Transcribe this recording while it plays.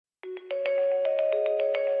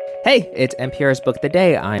Hey, it's NPR's Book of the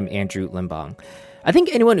Day. I'm Andrew Limbong. I think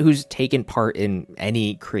anyone who's taken part in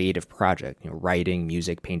any creative project, writing,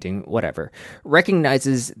 music, painting, whatever,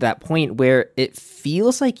 recognizes that point where it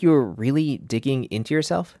feels like you're really digging into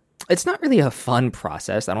yourself. It's not really a fun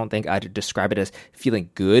process. I don't think I'd describe it as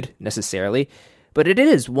feeling good necessarily, but it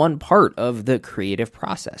is one part of the creative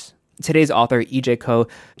process. Today's author, E.J. Ko,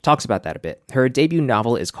 talks about that a bit. Her debut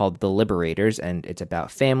novel is called The Liberators, and it's about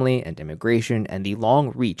family and immigration and the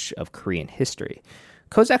long reach of Korean history.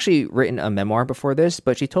 Ko's actually written a memoir before this,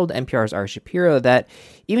 but she told NPR's Ari Shapiro that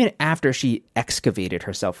even after she excavated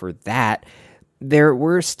herself for that, there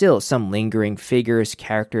were still some lingering figures,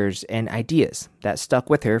 characters, and ideas that stuck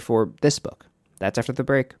with her for this book. That's after the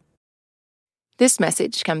break. This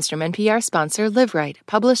message comes from NPR sponsor Live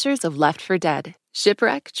publishers of Left for Dead: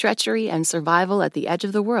 Shipwreck, Treachery, and Survival at the Edge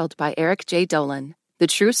of the World by Eric J. Dolan. The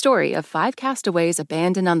true story of 5 castaways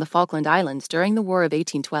abandoned on the Falkland Islands during the War of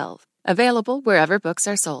 1812. Available wherever books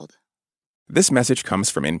are sold. This message comes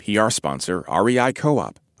from NPR sponsor REI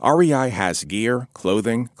Co-op. REI has gear,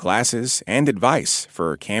 clothing, classes, and advice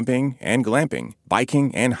for camping and glamping,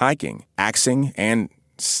 biking and hiking, axing and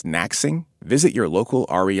snacksing. Visit your local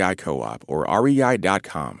REI Co-op or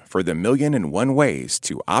rei.com for the 1,000,001 ways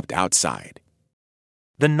to opt outside.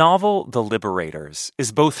 The novel The Liberators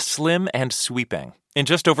is both slim and sweeping. In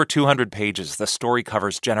just over 200 pages, the story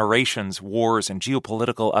covers generations, wars, and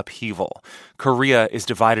geopolitical upheaval. Korea is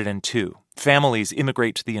divided in two. Families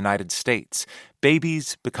immigrate to the United States.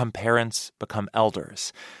 Babies become parents, become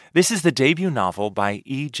elders. This is the debut novel by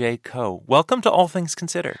E.J. Ko. Welcome to All Things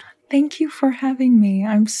Considered. Thank you for having me.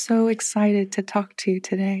 I'm so excited to talk to you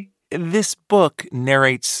today. This book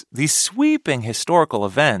narrates these sweeping historical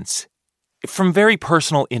events from very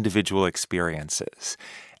personal individual experiences.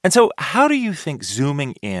 And so how do you think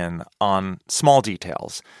zooming in on small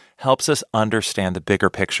details helps us understand the bigger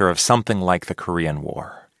picture of something like the Korean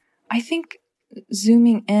War? I think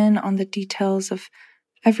zooming in on the details of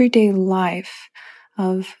everyday life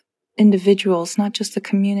of individuals, not just the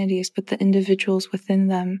communities, but the individuals within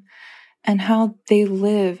them, and how they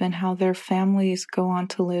live and how their families go on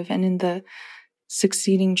to live, and in the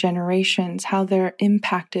succeeding generations, how they're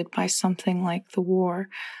impacted by something like the war.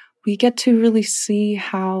 We get to really see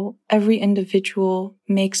how every individual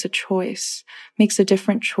makes a choice, makes a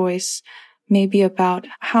different choice, maybe about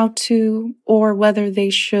how to or whether they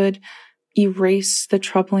should erase the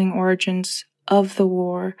troubling origins of the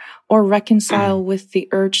war or reconcile with the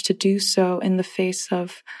urge to do so in the face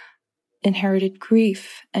of inherited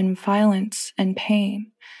grief and violence and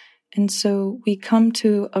pain. And so we come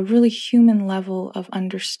to a really human level of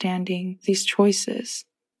understanding these choices.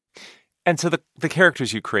 And so the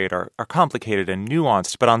characters you create are complicated and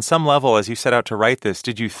nuanced, but on some level, as you set out to write this,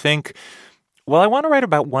 did you think, well, I want to write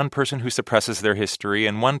about one person who suppresses their history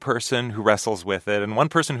and one person who wrestles with it and one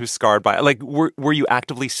person who's scarred by it? Like, were you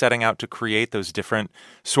actively setting out to create those different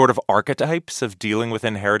sort of archetypes of dealing with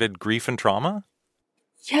inherited grief and trauma?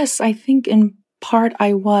 Yes, I think in part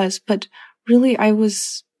I was, but really I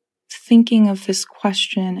was thinking of this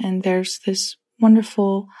question, and there's this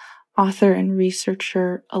wonderful author and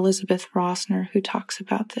researcher, Elizabeth Rosner, who talks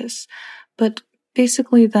about this. But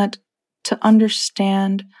basically that to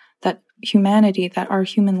understand that humanity, that our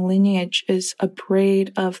human lineage is a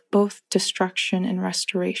braid of both destruction and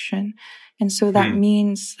restoration. And so that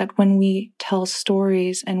means that when we tell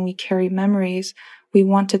stories and we carry memories, we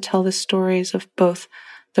want to tell the stories of both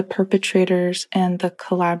the perpetrators and the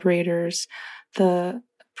collaborators, the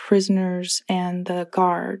prisoners and the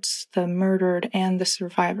guards, the murdered and the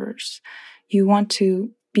survivors. You want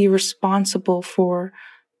to be responsible for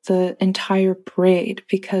the entire braid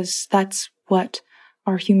because that's what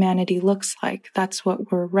our humanity looks like. That's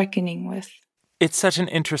what we're reckoning with. It's such an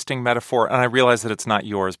interesting metaphor, and I realize that it's not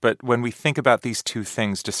yours, but when we think about these two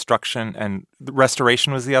things, destruction and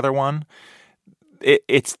restoration was the other one,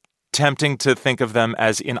 it's tempting to think of them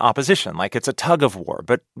as in opposition, like it's a tug of war,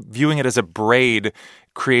 but viewing it as a braid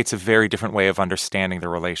creates a very different way of understanding the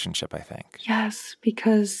relationship, I think. Yes,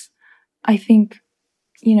 because I think,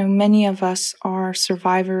 many of us are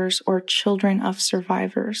survivors or children of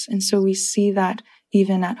survivors. And so we see that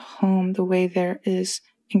even at home, the way there is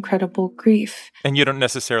incredible grief. And you don't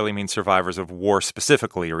necessarily mean survivors of war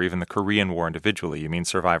specifically, or even the Korean War individually. You mean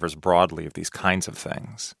survivors broadly of these kinds of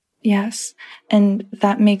things. Yes, and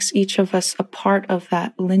that makes each of us a part of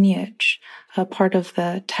that lineage, a part of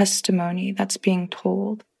the testimony that's being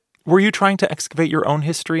told. Were you trying to excavate your own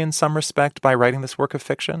history in some respect by writing this work of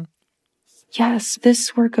fiction? Yes,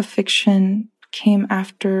 this work of fiction came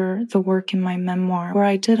after the work in my memoir, where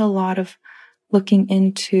I did a lot of looking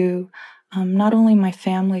into not only my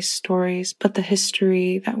family's stories, but the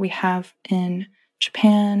history that we have in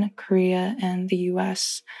Japan, Korea, and the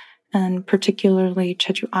US, and particularly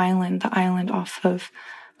Jeju Island, the island off of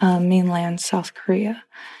mainland South Korea.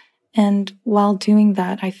 And while doing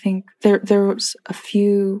that, I think there was a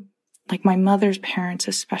few, like my mother's parents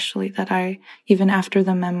especially, that even after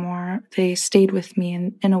the memoir, they stayed with me.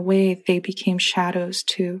 And in a way, they became shadows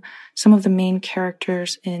to some of the main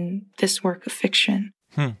characters in this work of fiction.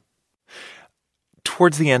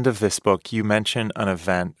 Towards the end of this book, you mention an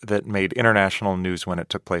event that made international news when it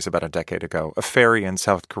took place about a decade ago. A ferry in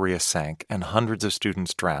South Korea sank, and hundreds of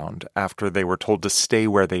students drowned after they were told to stay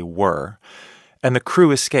where they were, and the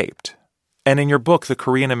crew escaped. And in your book, the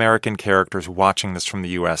Korean-American characters watching this from the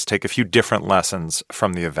U.S. take a few different lessons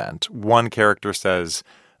from the event. One character says,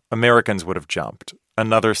 Americans would have jumped.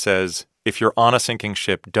 Another says, if you're on a sinking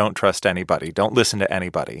ship, don't trust anybody. Don't listen to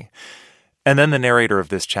anybody. And then the narrator of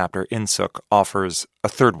this chapter, In-suk, offers a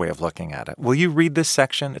third way of looking at it. Will you read this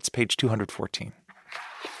section? It's page 214.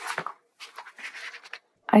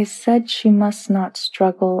 I said she must not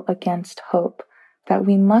struggle against hope, that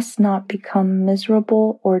we must not become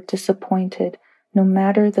miserable or disappointed, no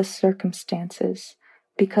matter the circumstances,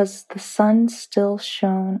 because the sun still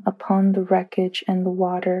shone upon the wreckage and the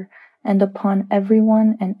water, and upon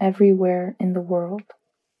everyone and everywhere in the world.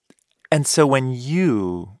 And so when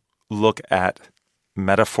you look at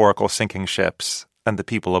metaphorical sinking ships and the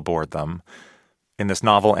people aboard them in this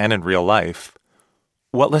novel and in real life,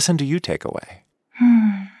 what lesson do you take away?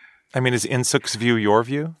 I mean, is In-suk's view your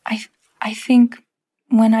view? I think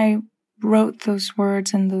when I wrote those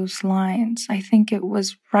words and those lines, I think it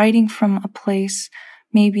was writing from a place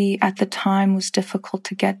maybe at the time was difficult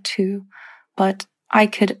to get to, but I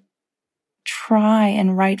could try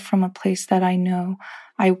and write from a place that I know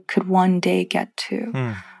I could one day get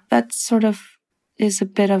to. That sort of is a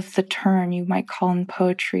bit of the turn you might call in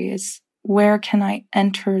poetry, is where can I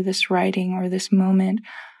enter this writing or this moment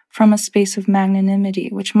from a space of magnanimity,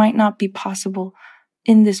 which might not be possible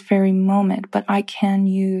in this very moment, but I can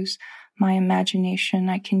use my imagination,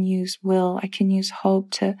 I can use will, I can use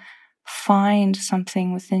hope to find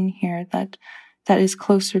something within here that is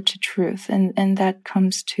closer to truth. And that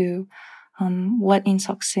comes to what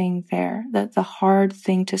In-suk's saying there, that the hard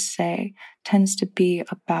thing to say tends to be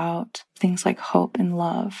about things like hope and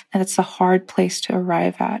love. And it's a hard place to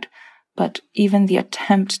arrive at. But even the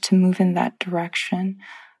attempt to move in that direction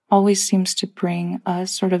always seems to bring a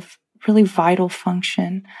sort of really vital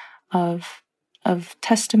function of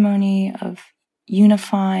testimony, of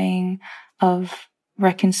unifying, of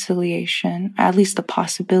reconciliation, at least the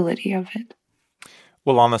possibility of it.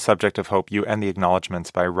 Well, on the subject of hope, you end the acknowledgments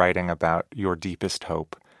by writing about your deepest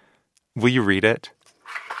hope. Will you read it?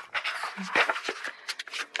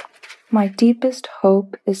 My deepest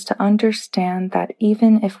hope is to understand that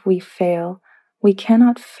even if we fail, we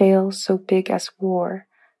cannot fail so big as war,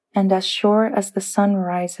 and as sure as the sun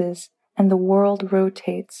rises and the world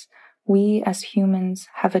rotates, we as humans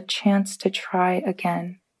have a chance to try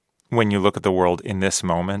again. When you look at the world in this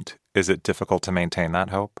moment, is it difficult to maintain that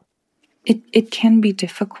hope? It can be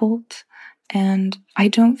difficult, and I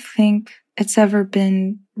don't think it's ever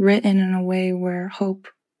been written in a way where hope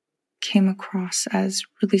came across as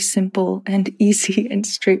really simple and easy and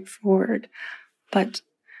straightforward. But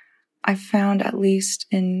I found, at least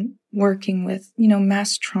in working with,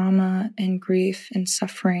 mass trauma and grief and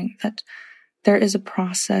suffering, that there is a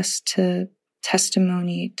process to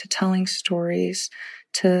testimony, to telling stories,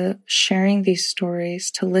 to sharing these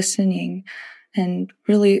stories, to listening. And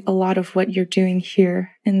really a lot of what you're doing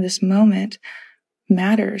here in this moment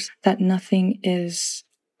matters, that nothing is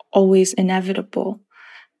always inevitable,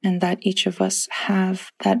 and that each of us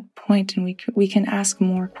have that point and we can ask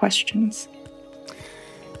more questions.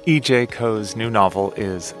 E.J. Koh's new novel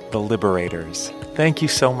is The Liberators. Thank you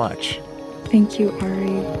so much. Thank you,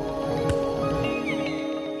 Ari.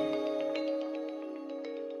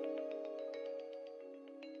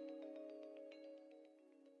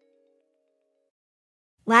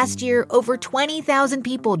 Last year, over 20,000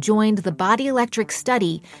 people joined the Body Electric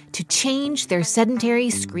study to change their sedentary,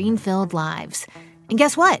 screen-filled lives. And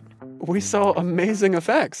guess what? We saw amazing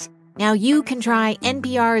effects. Now you can try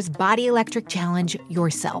NPR's Body Electric Challenge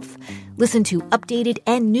yourself. Listen to updated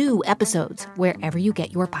and new episodes wherever you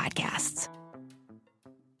get your podcasts.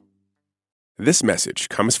 This message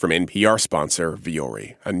comes from NPR sponsor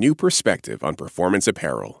Vuori, a new perspective on performance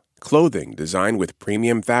apparel. Clothing designed with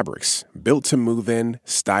premium fabrics, built to move in,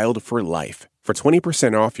 styled for life. For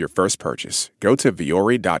 20% off your first purchase, go to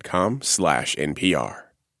vuori.com/NPR.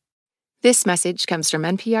 This message comes from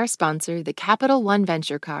NPR sponsor, the Capital One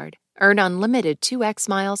Venture Card, Earn unlimited 2x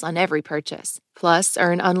miles on every purchase. Plus,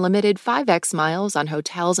 earn unlimited 5x miles on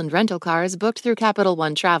hotels and rental cars booked through Capital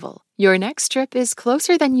One Travel. Your next trip is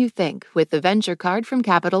closer than you think with the Venture Card from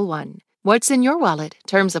Capital One. What's in your wallet?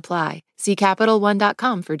 Terms apply. See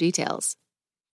CapitalOne.com for details.